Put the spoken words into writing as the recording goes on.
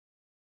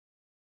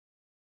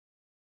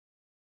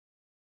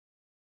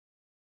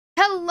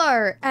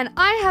Hello, and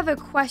I have a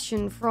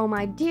question for all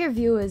my dear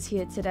viewers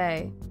here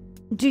today.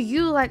 Do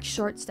you like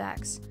short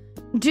stacks?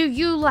 Do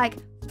you like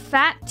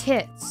fat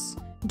tits?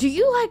 Do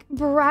you like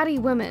bratty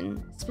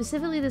women?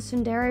 Specifically the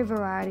tsundere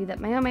variety that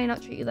may or may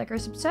not treat you like a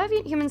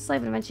subservient human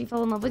slave and eventually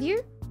fall in love with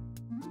you?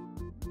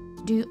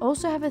 Do you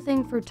also have a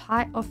thing for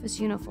tight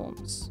office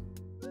uniforms?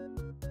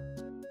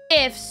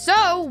 If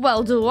so,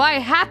 well, do I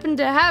happen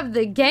to have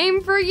the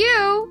game for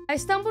you? I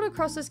stumbled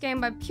across this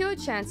game by pure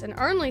chance and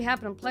only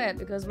happened to play it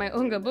because my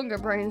Unga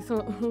Bunga brain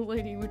thought, oh,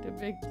 lady with a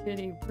big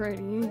titty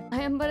pretty.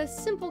 I am but a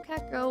simple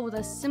cat girl with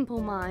a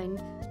simple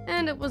mind,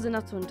 and it was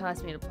enough to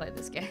entice me to play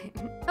this game.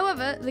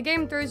 However, the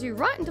game throws you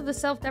right into the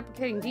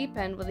self-deprecating deep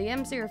end where the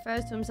MC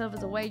refers to himself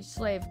as a wage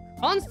slave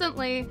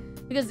constantly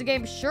because the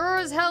game sure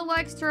as hell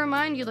likes to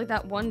remind you like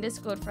that one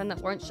Discord friend that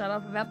won't shut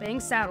up about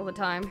being sad all the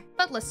time.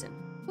 But listen.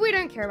 We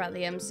don't care about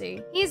the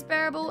MC. He's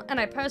bearable, and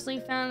I personally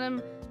found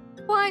him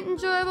quite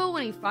enjoyable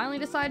when he finally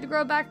decided to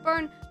grow a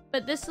backbone,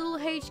 but this little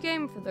H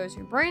game, for those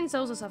whose brain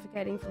cells are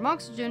suffocating from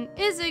oxygen,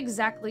 is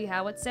exactly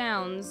how it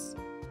sounds.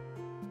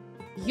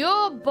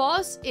 Your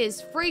boss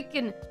is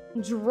freaking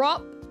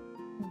drop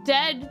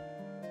dead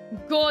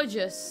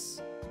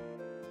gorgeous.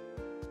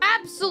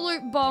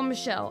 Absolute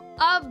bombshell.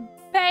 A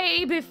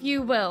babe, if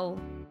you will.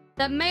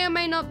 That may or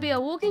may not be a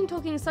walking,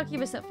 talking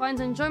succubus that finds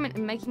enjoyment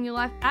in making your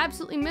life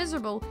absolutely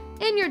miserable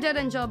in your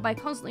dead-end job by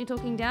constantly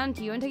talking down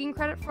to you and taking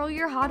credit for all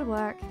your hard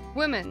work.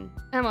 Women,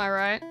 am I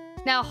right?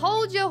 Now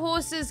hold your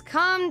horses,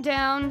 calm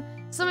down.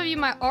 Some of you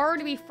might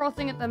already be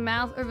frothing at the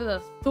mouth over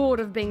the thought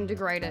of being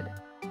degraded.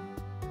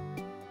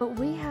 But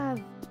we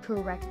have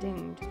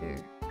correcting to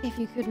do. If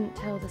you couldn't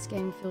tell, this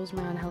game fuels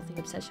my unhealthy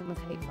obsession with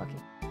hate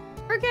fucking.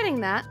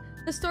 Forgetting that,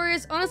 the story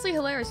is honestly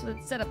hilarious with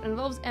its setup and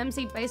involves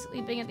MC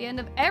basically being at the end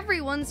of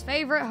everyone's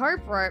favorite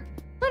hope rope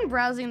when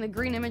browsing the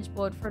green image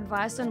board for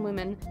advice on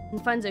women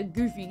and finds a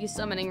goofy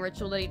summoning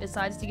ritual that he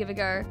decides to give a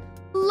go.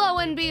 Lo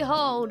and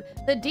behold,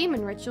 the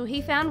demon ritual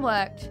he found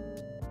worked.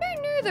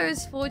 Who knew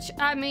those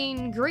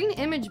green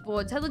image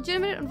boards had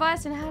legitimate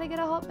advice on how to get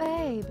a hot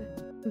babe?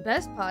 The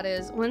best part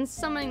is, when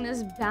summoning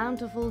this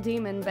bountiful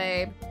demon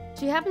babe,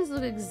 she happens to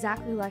look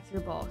exactly like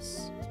your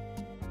boss.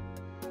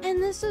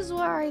 And this is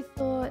where I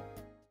thought,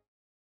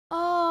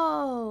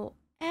 oh,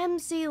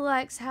 MC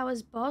likes how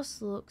his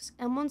boss looks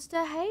and wants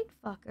to hate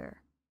fuck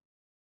her.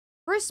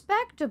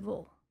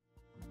 Respectable.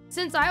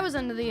 Since I was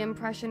under the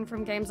impression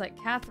from games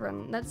like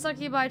Catherine that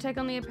succubi take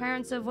on the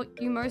appearance of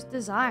what you most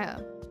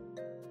desire.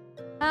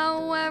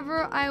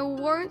 However, I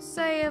won't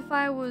say if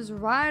I was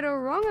right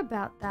or wrong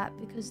about that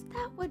because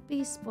that would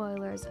be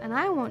spoilers and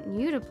I want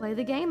you to play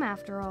the game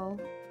after all.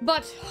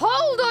 But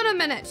hold on a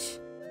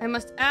minute! I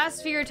must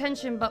ask for your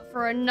attention but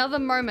for another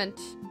moment.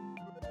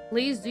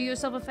 Please do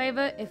yourself a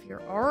favor if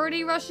you're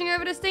already rushing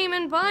over to Steam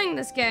and buying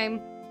this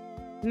game.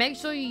 Make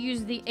sure you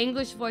use the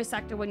English voice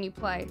actor when you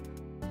play.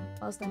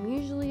 Whilst I'm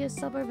usually a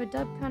sub over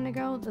dub kind of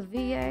girl, the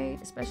VA,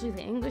 especially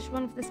the English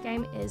one for this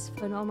game, is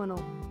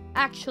phenomenal.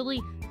 Actually,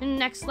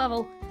 next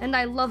level, and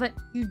I love it.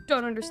 You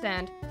don't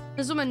understand.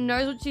 This woman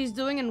knows what she's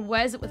doing and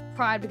wears it with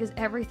pride because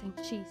everything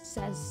she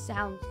says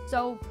sounds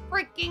so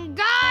freaking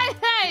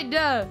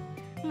good!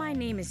 My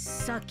name is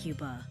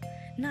Succuba,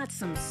 not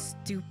some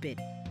stupid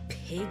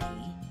piggy.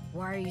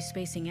 Why are you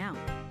spacing out?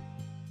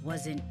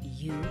 Wasn't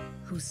you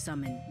who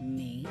summoned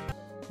me?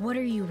 What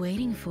are you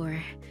waiting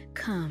for?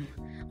 Come,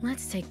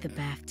 let's take the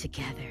bath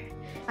together.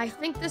 I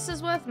think this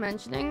is worth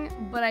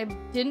mentioning, but I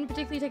didn't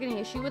particularly take any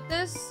issue with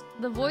this.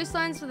 The voice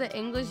lines for the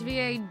English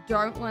VA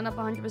don't line up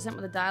 100%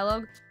 with the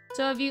dialogue,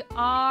 so if you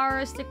are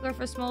a stickler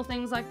for small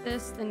things like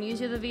this, then use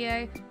the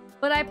VA.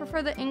 But I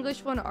prefer the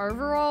English one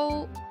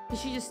overall,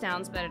 because she just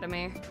sounds better to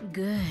me.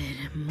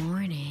 Good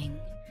morning.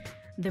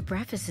 The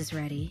breakfast is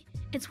ready.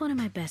 It's one of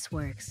my best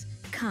works.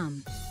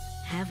 Come,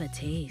 have a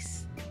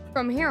taste.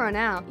 From here on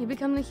out, you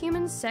become the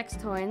human sex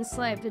toy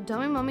enslaved to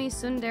Domi-Mommy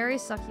Tsundere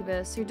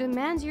Succubus, who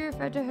demands you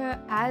refer to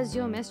her as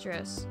your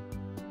mistress.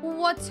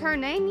 What's her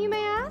name, you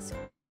may ask?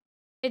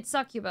 It's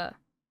Succuba.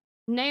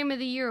 Name of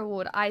the Year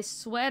award, I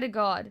swear to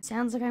God.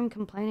 Sounds like I'm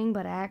complaining,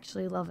 but I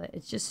actually love it.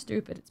 It's just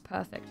stupid, it's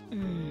perfect.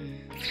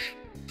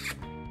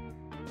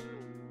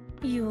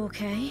 You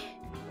okay?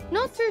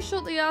 Not too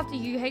shortly after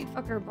you hate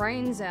fuck her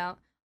brains out,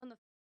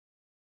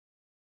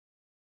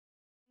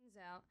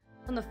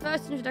 on the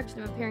first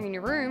introduction of appearing in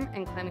your room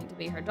and claiming to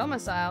be her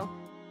domicile,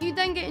 you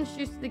then get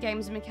introduced to the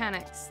game's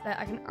mechanics that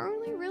I can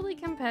only really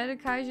compare to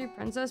Kaiju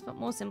Princess but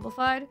more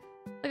simplified,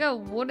 like a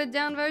watered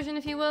down version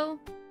if you will,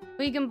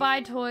 where you can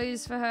buy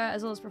toys for her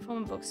as well as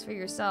performance books for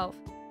yourself.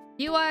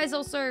 UI is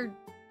also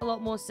a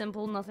lot more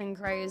simple, nothing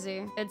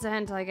crazy. It's a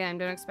hentai game,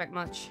 don't expect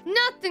much.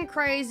 Nothing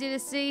crazy to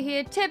see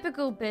here,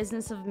 typical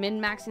business of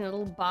min-maxing the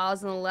little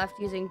bars on the left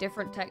using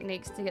different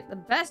techniques to get the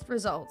best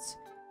results.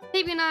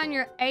 Keeping an eye on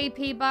your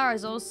AP bar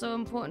is also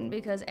important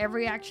because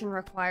every action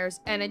requires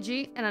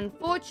energy, and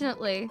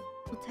unfortunately,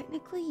 well,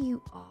 technically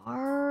you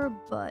are,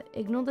 but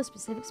ignore the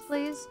specifics,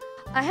 please.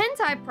 A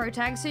hentai pro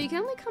tag, so you can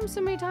only come so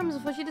many times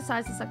before she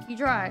decides to suck you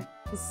dry.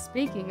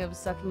 Speaking of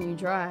sucking you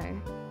dry,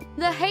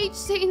 The H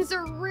scenes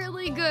are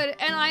really good,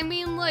 and I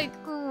mean like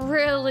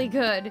really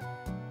good.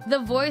 The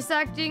voice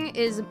acting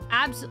is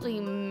absolutely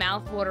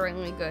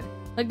mouth-wateringly good.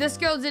 Like, this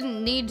girl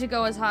didn't need to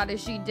go as hard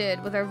as she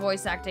did with her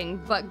voice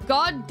acting, but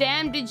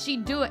goddamn did she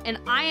do it, and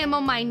I am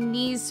on my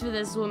knees for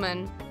this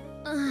woman.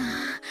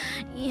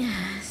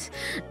 Yes,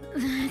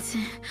 that's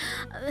it.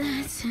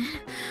 That's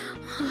it.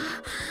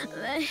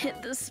 That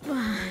hit the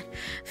spot.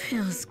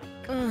 Feels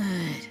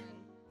good.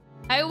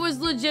 I was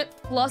legit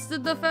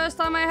flustered the first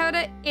time I heard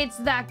it. It's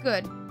that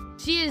good.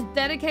 She is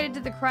dedicated to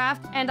the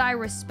craft, and I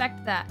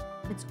respect that.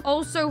 It's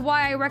also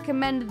why I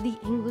recommend the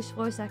English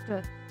voice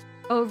actor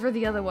over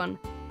the other one.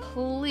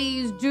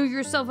 Please do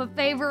yourself a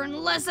favor and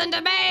listen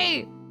to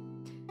me!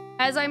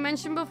 As I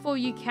mentioned before,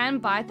 you can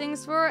buy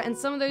things for her, and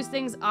some of those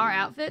things are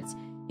outfits.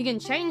 You can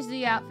change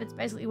the outfits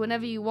basically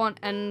whenever you want,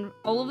 and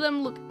all of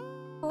them look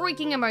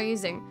freaking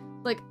amazing.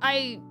 Like,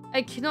 I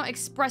cannot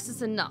express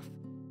this enough.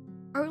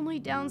 Only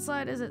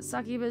downside is that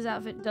Succubus'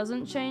 outfit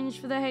doesn't change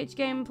for the H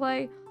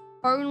gameplay.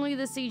 Only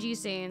the CG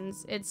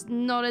scenes. It's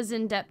not as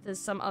in-depth as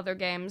some other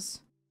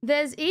games.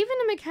 There's even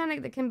a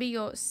mechanic that can be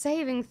your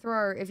saving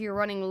throw if you're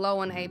running low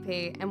on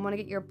AP and want to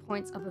get your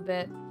points up a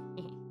bit.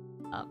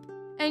 Up.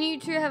 And you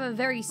two have a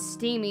very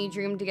steamy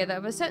dream together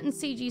of a certain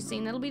CG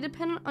scene that'll be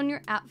dependent on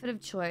your outfit of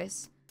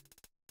choice.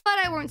 But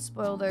I won't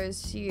spoil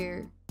those to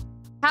you.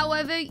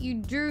 However, you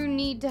do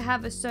need to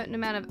have a certain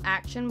amount of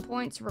action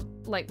points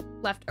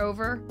left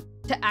over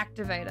to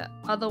activate it.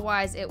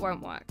 Otherwise, it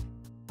won't work.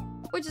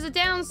 Which is a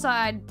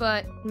downside,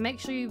 but make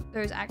sure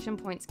those action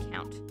points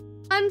count.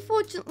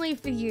 Unfortunately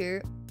for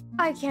you,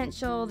 I can't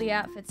show all the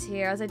outfits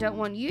here as I don't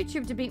want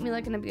YouTube to beat me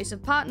like an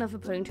abusive partner for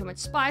putting too much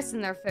spice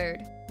in their food.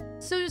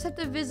 So you just have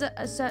to visit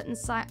a certain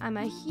site I'm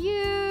a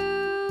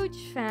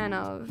huge fan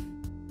of,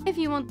 if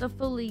you want the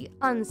fully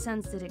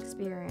uncensored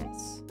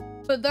experience.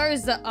 But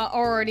those that are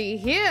already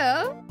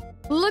here,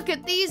 look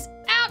at these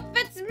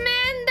outfits,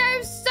 man,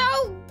 they're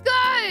so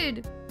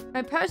good!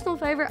 My personal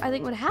favorite, I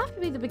think, would have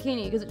to be the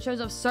bikini because it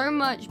shows off so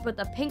much, but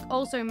the pink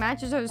also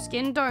matches her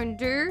skin tone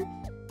too.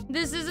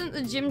 This isn't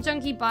the gym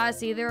junkie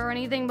bias either or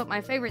anything, but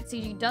my favorite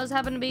CG does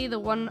happen to be the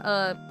one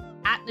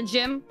at the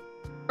gym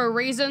for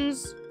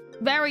reasons,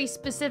 very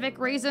specific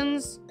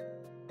reasons.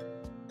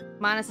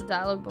 Minus the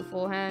dialogue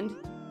beforehand.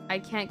 I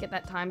can't get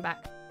that time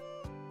back.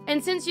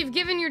 And since you've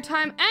given your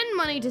time and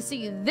money to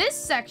see this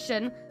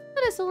section,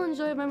 let us all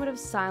enjoy a moment of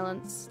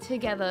silence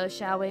together,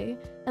 shall we?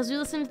 As we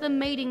listen to the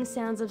mating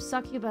sounds of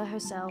Succuba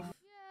herself.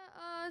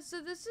 Yeah,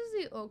 so this is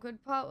the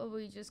awkward part where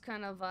we just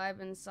kind of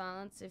vibe in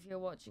silence if you're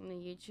watching the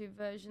YouTube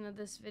version of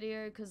this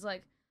video, because,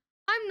 like,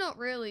 I'm not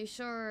really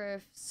sure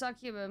if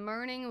Succuba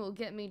moaning will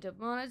get me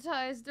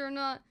demonetized or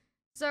not,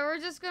 so we're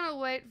just gonna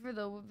wait for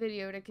the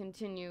video to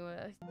continue.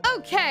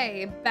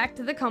 Okay, back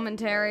to the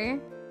commentary.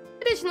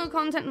 Additional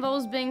content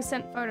involves being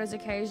sent photos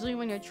occasionally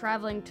when you're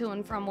traveling to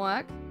and from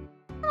work.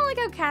 Kind of like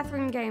how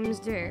Catherine games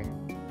do.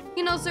 You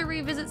can also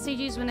revisit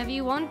CGs whenever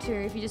you want to,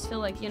 if you just feel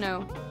like, you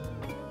know.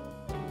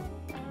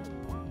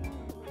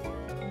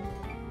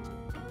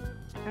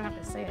 I don't have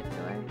to say it, do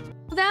I?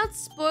 Without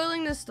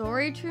spoiling the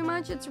story too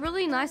much, it's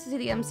really nice to see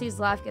the MC's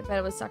life get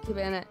better with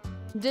Succuba in it.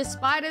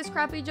 Despite his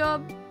crappy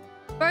job,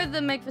 both of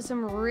them make for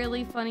some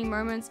really funny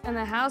moments, and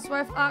the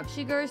housewife arc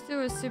she goes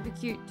through is super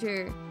cute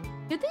too.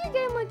 You'd think a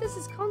game like this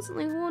is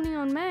constantly horny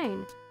on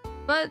main,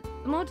 but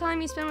the more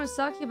time you spend with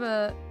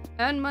Succuba,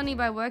 earn money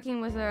by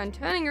working with her and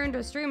turning her into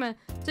a streamer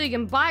so you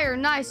can buy her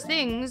nice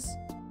things,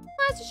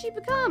 that's what she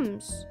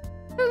becomes.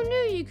 Who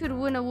knew you could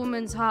win a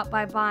woman's heart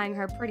by buying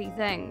her pretty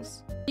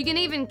things? You can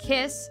even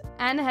kiss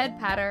and head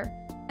pat her,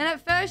 and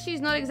at first she's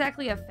not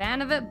exactly a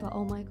fan of it, but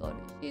oh my god,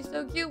 she's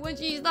so cute when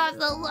she starts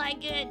to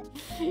like it.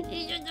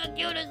 She's just the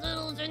cutest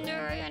little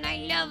Cinderella and I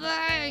love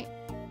her.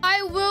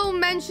 I will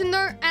mention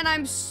though, and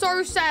I'm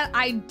so sad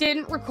I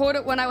didn't record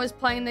it when I was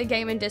playing the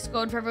game in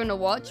Discord for everyone to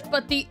watch,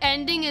 but the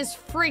ending is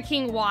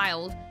freaking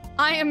wild.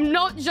 I am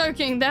not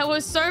joking. There were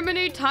so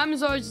many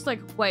times where I was just like,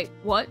 wait,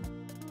 what?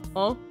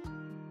 Huh?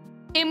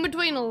 In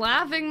between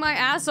laughing my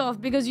ass off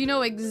because you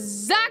know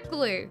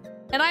exactly,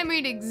 and I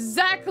mean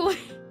exactly,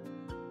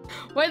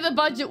 where the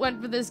budget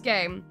went for this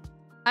game.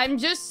 I'm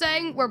just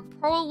saying we're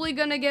probably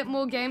gonna get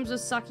more games with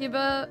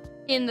Succuba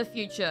in the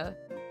future,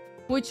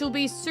 which will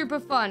be super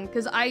fun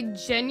because I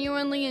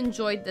genuinely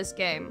enjoyed this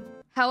game.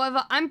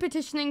 However, I'm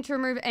petitioning to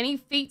remove any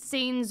feet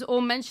scenes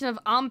or mention of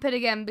armpit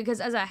again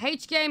because as a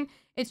H game,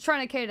 it's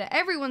trying to cater to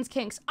everyone's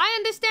kinks. I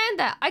understand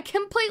that. I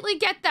completely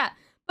get that.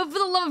 But for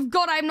the love of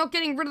God, I'm not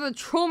getting rid of the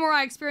trauma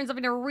I experienced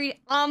having to read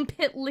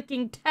armpit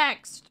licking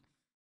text.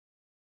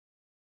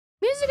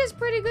 Music is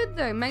pretty good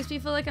though. Makes me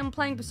feel like I'm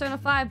playing Persona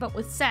 5 but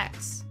with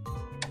sex.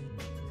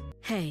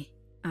 Hey,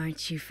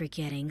 aren't you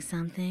forgetting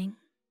something?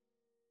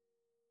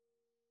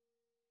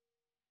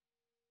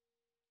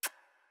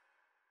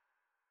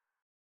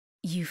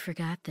 You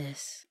forgot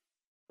this.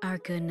 Our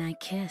goodnight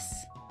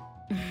kiss.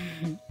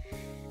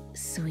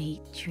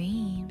 Sweet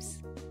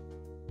dreams.